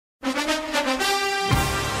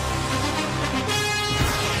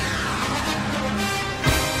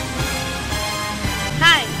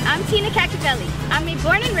Tina Caccavale. I'm a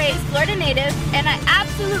born and raised Florida native, and I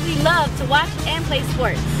absolutely love to watch and play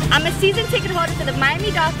sports. I'm a season ticket holder for the Miami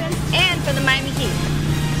Dolphins and for the Miami Heat.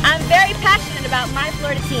 I'm very passionate about my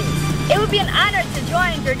Florida teams. It would be an honor to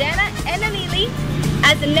join Jordana and Anili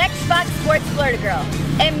as the next Fox Sports Florida girl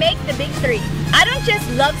and make the big three. I don't just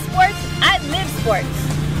love sports, I live sports.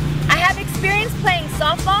 I have experience playing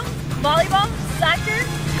softball, volleyball, soccer,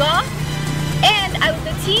 golf, and I was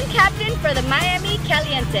the team captain for the Miami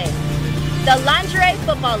Caliente, the lingerie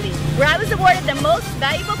football league, where I was awarded the most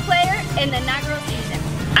valuable player in the inaugural season.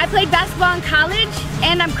 I played basketball in college,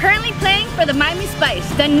 and I'm currently playing for the Miami Spice,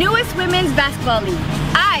 the newest women's basketball league.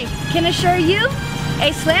 I can assure you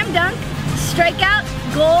a slam dunk, strikeout,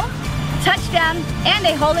 goal, touchdown, and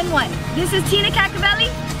a hole-in-one. This is Tina Caccavale,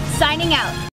 signing out.